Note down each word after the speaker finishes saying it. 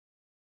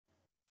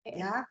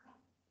Yeah.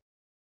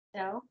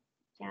 So,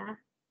 yeah.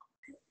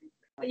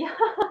 Yeah,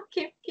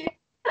 keep.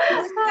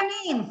 What's your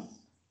name?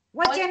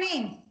 What's your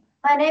name?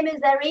 My name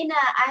is Arena.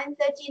 I'm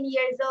 13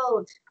 years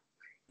old.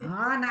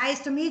 Ah,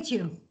 nice to meet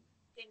you.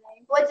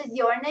 What is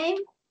your name?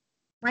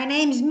 My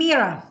name's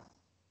Mira.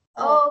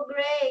 Oh,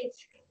 great.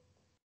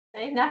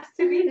 Hey, nice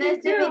to meet you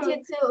Nice to meet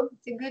you too.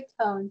 It's a good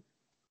tone.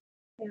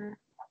 Yeah.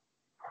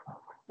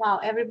 Wow,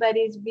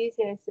 everybody's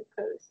busy, I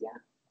suppose. Yeah.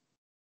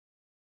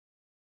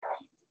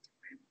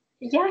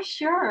 Yeah,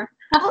 sure.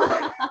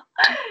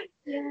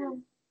 Yeah.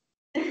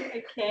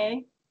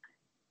 Okay.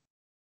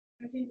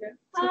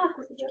 Ah,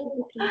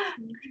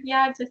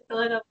 yeah, just a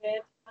little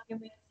bit. You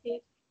may see.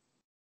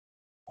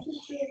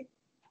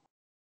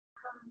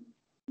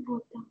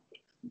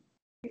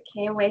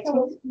 Okay,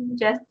 waiting.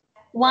 Just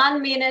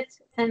 1 minute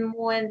and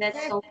more, and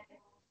that's all.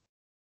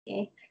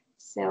 Okay.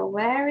 So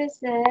where is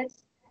it?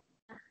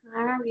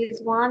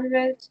 Is one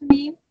row to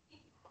me.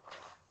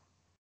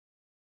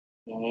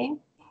 Okay.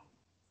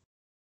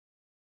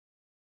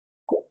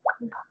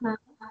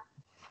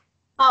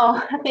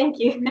 Oh, thank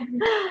you.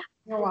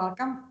 You're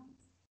welcome.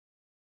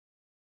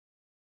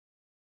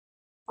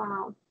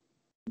 Wow.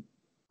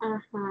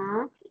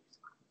 Uh-huh.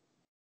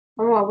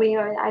 Oh, we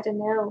are, I don't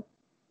know.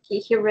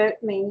 He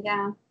wrote me,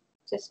 yeah,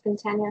 just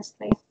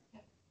spontaneously.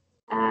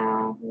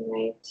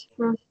 Wait.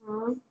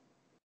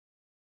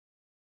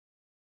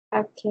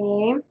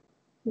 Okay.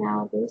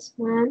 Now this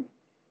one.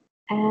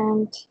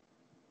 And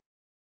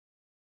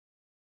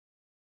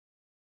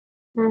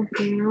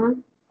okay.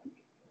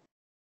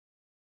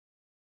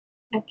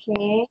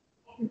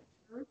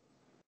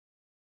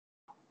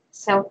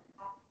 So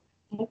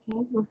okay.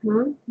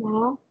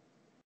 Now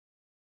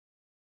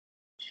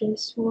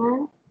this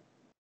one.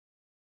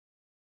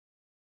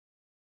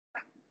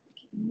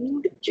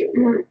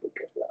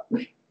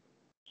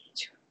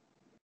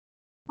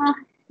 Okay.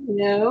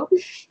 No.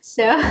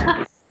 So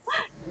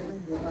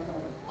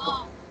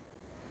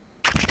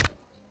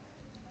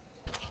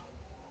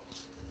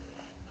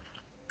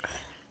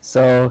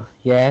So,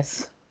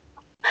 yes.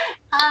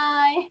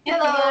 hi.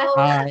 Hello.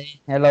 Hi.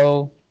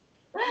 Hello.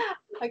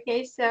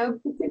 Okay, so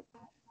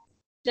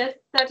just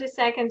 30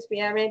 seconds.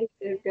 We are ready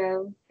to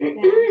go.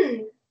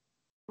 Yeah.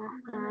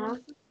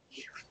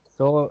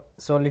 So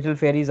little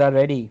fairies are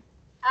ready.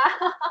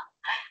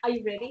 Are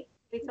you ready,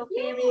 little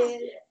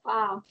fairies?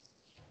 Wow.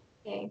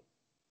 Okay.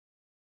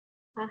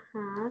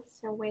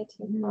 So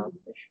waiting for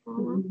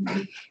Pushpa.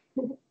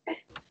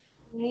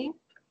 Okay.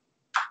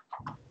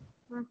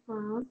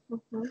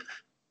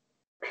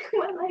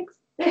 My legs.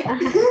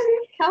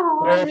 Come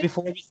on.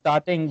 Before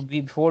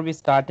we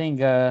starting,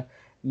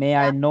 may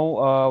I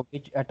know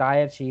which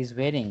attire she is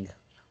wearing?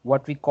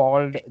 What we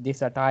called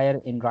this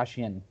attire in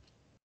Russian?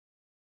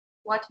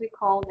 What we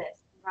call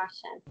this in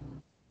Russian?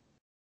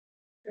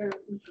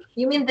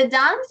 You mean the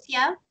dance?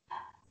 Yeah.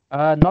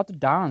 Not the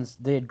dance,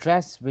 the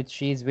dress which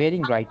she is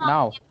wearing right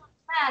now.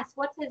 Yes.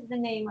 What is the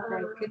name of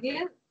it? Could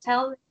you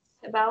tell us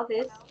about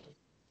this?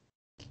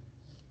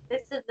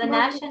 This is the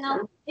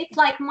national. It's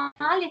like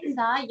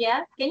Malitsa,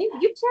 yeah. Can you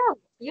tell?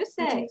 You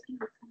say.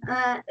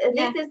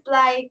 This is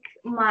like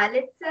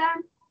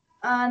Malitsa,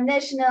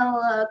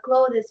 national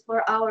clothes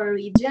for our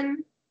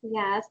region.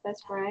 Yes,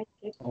 that's right.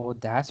 Oh,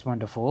 that's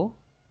wonderful.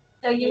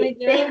 So you may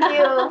do. Thank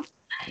you.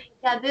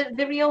 Yeah,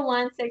 the real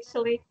ones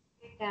actually.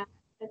 Yeah,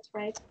 that's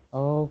right.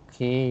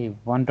 Okay,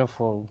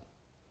 wonderful.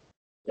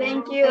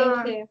 Thank Yeah, you.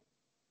 Thank you.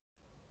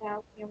 Yeah,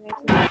 okay,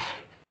 waiting.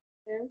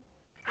 Yeah.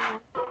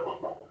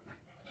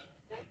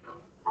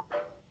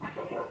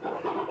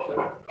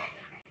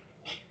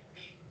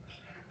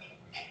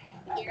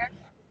 Here.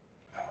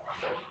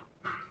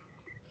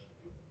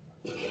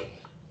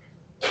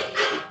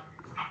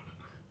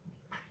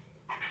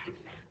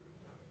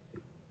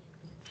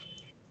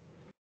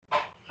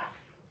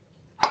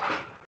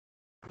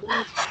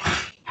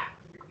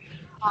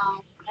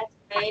 Wow, that's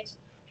great.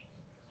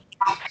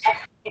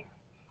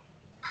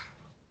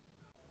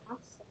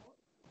 Also,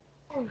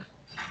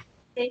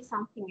 say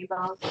something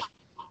about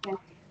yeah.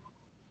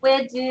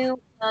 Where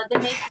do the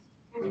native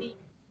movie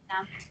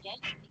yeah?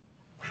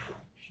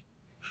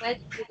 Where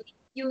do you live?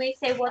 You may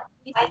say what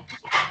we see.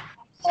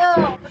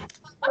 Oh,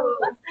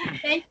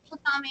 thank you for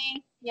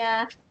coming.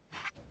 Yeah.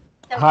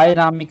 So Hi,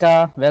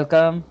 Ramika.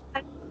 Welcome.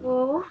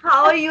 Oh,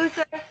 how are you,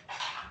 sir?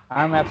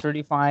 I'm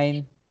absolutely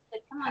fine.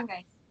 come on,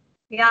 guys.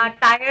 Yeah,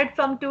 tired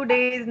from 2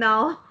 days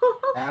now.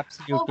 Oh,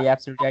 Absolutely,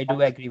 absolutely. I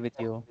do agree with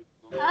you.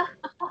 okay.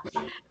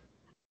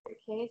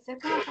 So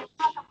come on.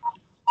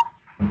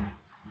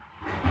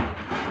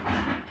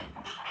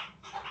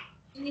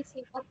 Let me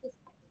see what this.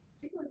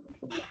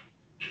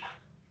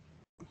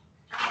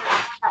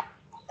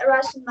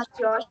 Russian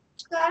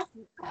matryoshka,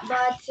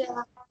 but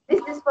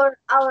this is for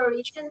our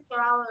region, for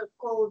our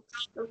cold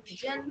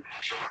region.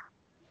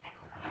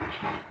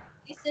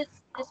 This is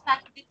the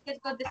special. This has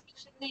got the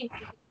special name.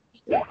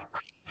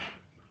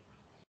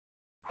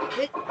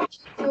 This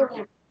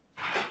is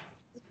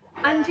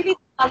Anjali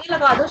दरवाजा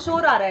लगा दो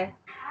शोर आ रहा है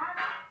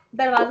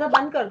दरवाजा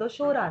बंद कर दो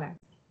शोर आ रहा है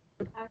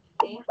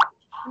Okay.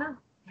 ना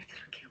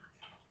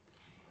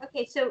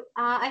Okay, so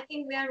I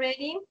think we are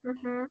ready.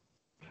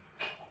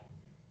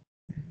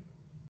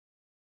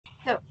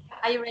 So,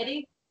 are you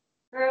ready,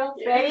 girls?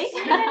 Ready?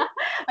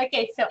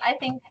 Okay, so I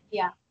think,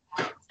 yeah.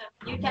 So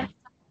you can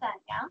start,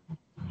 yeah?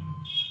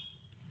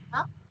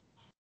 Huh?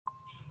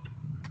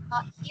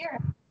 Here.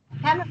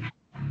 Camera.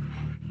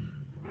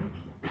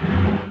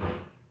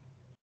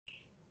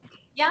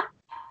 Yeah?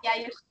 Yeah,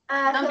 you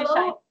don't be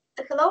shy.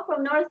 Hello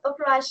from north of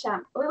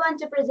Russia. We want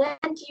to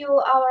present you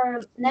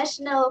our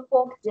national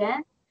folk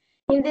dance.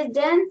 In this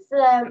dance,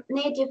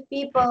 native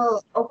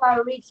people of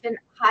our region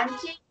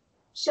hunting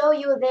show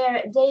you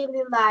their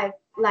daily life,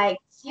 like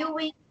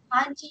sewing,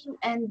 hunting,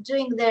 and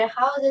doing their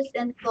houses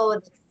and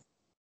clothes.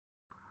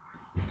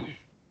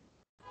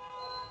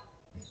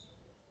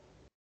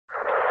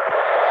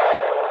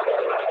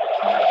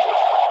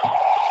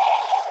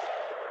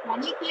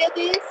 Can you hear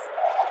this?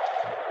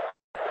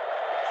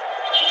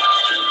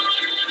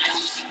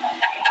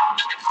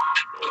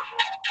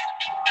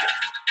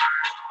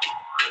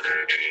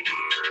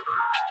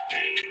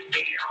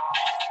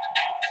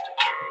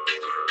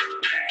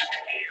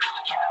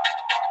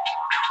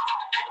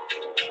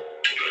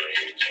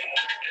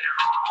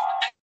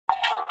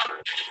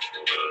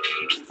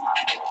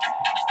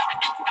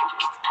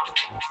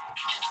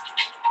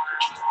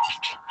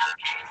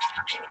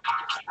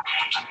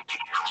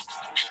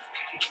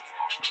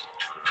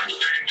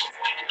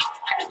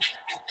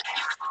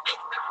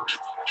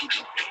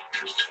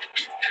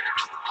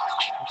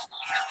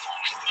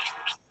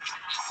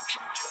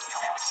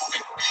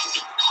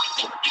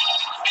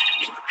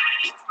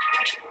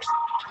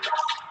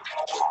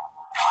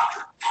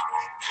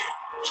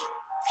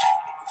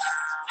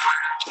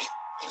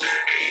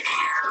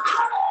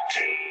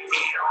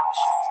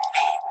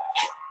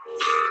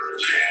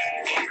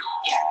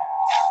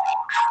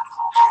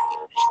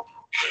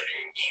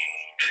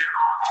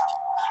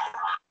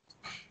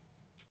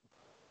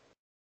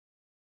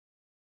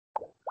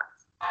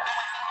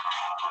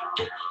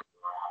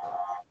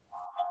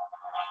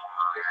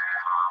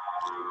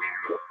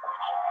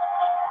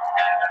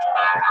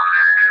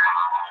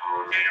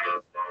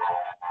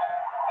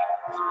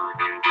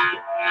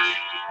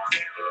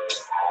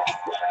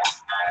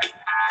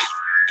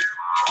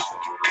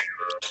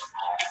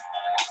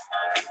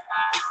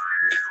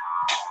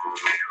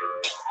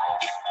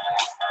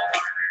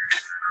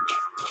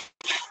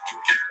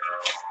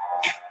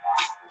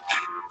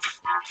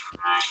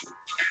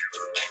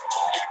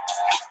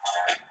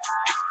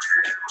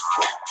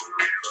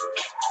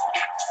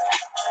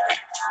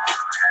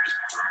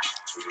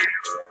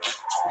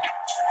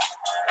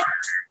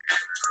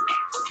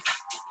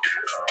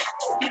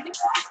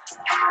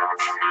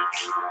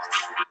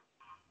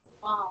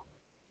 Wow.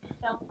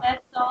 So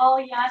that's all.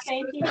 Yeah,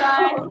 thank you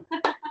guys.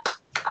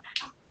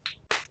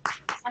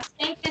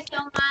 Thank you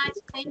so much.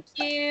 Thank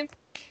you.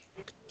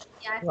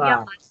 Yes, yeah.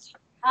 Wow.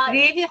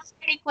 If you have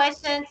any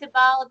questions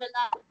about the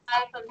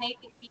life of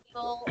native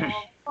people or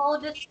all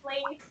this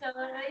place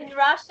in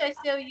Russia,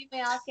 so you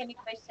may ask any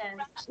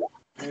questions.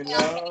 You may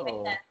ask any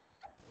questions.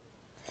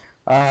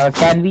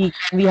 Can we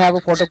have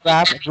a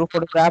photograph, a group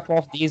photograph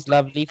of these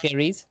lovely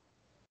fairies?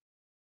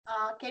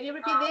 Can you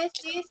repeat this,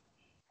 please?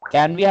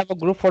 Can we have a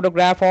group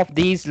photograph of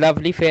these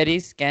lovely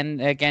fairies? Can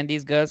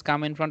these girls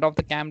come in front of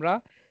the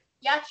camera?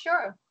 Yeah,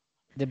 sure.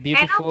 The Anna, what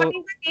beautiful. is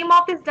the name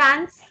of this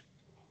dance?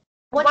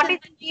 What the is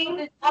the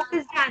name of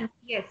this dance?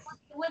 Yes.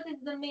 what is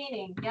the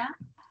meaning? Yeah.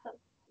 So,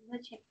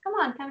 come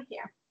on, come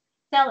here.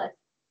 Tell us.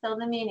 Tell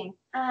the meaning.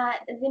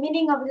 The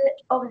meaning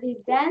of this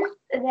dance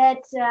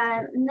that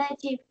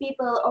native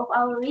people of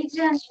our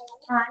region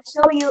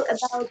show you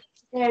about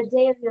their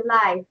daily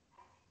life.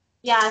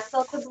 Yeah.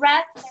 So the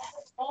breath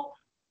of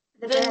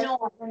The the breath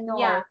north. of the north.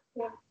 Yeah.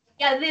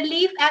 Yeah, they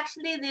live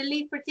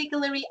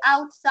particularly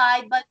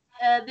outside, but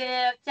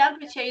the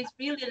temperature is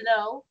really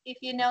low, if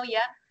you know,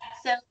 yeah.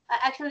 So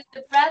actually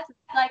the breath is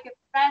like a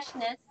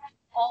freshness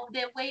of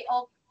their way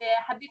of their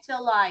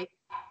habitual life.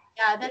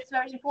 Yeah, that's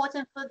very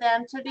important for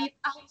them to live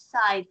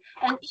outside.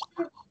 And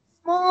even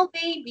small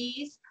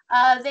babies,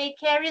 they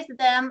carry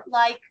them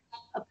like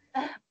uh,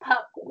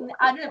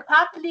 I don't know,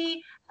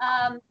 partly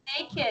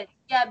naked.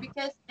 Yeah,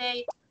 because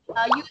they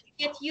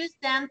get used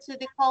them to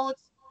the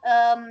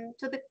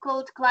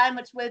cold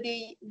climate where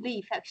they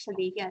live.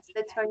 Actually, yes,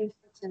 that's very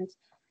important.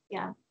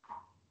 Yeah.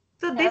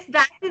 So So, this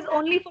dance is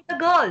only for the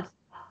girls.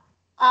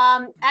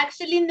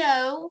 actually,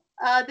 no.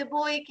 The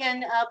boy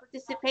can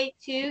participate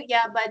too.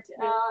 Yeah, but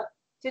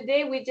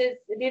today we just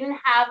didn't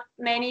have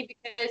many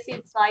because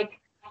it's like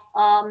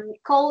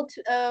cold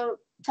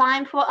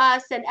time for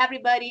us and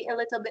everybody a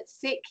little bit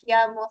sick.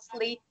 Yeah,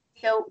 mostly.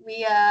 So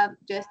we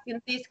just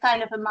in this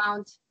kind of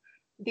amount,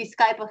 this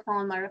type of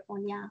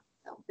marathon. Yeah.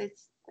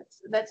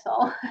 So that's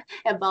all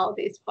about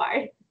this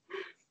part.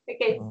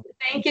 Okay.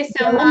 Thank you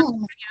so much.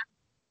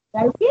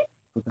 Thank you.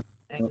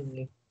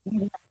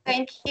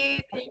 Can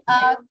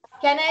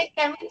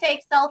we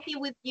take selfie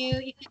with you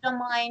if you don't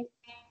mind?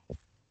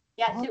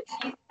 Yeah, so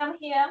please come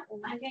here.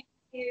 I'm going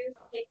to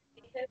take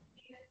pictures with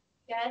you.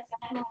 Yes.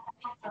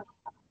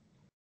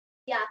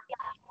 Yeah,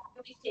 you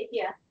will sit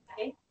here.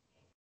 Okay.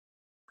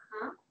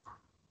 Uh-huh.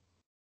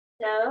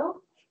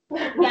 So,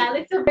 yeah, a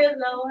little bit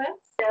lower.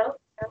 So,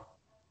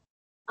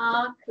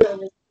 close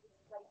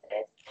like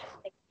this.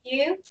 Thank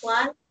you.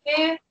 1,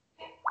 2,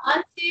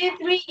 1, 2,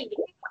 3.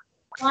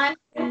 1,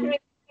 2, 3.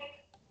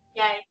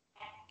 Yay.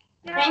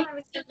 Thank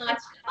you so much.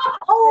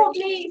 Oh,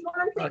 please,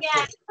 once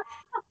again.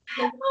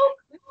 Oh,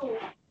 cool.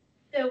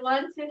 So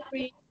 1, 2,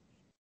 3.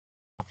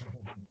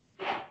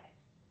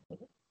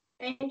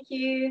 Thank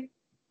you.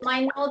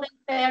 My northern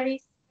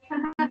fairies.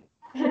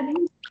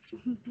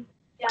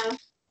 Yeah.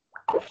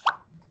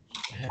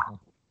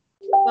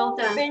 Well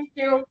done. Thank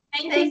you.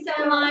 Thank you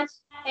so much.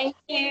 Thank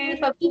you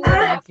for being with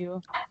us. Thank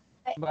you.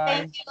 Bye.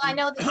 Thank you. I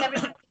know that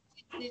everybody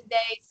this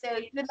day. So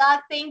good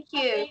luck. Thank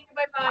you.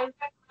 Bye bye.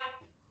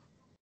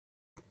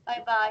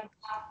 Bye bye.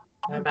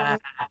 Bye bye.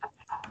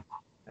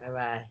 Bye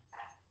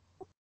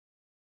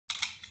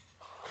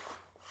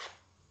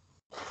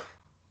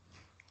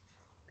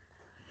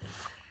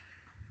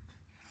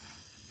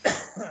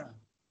bye.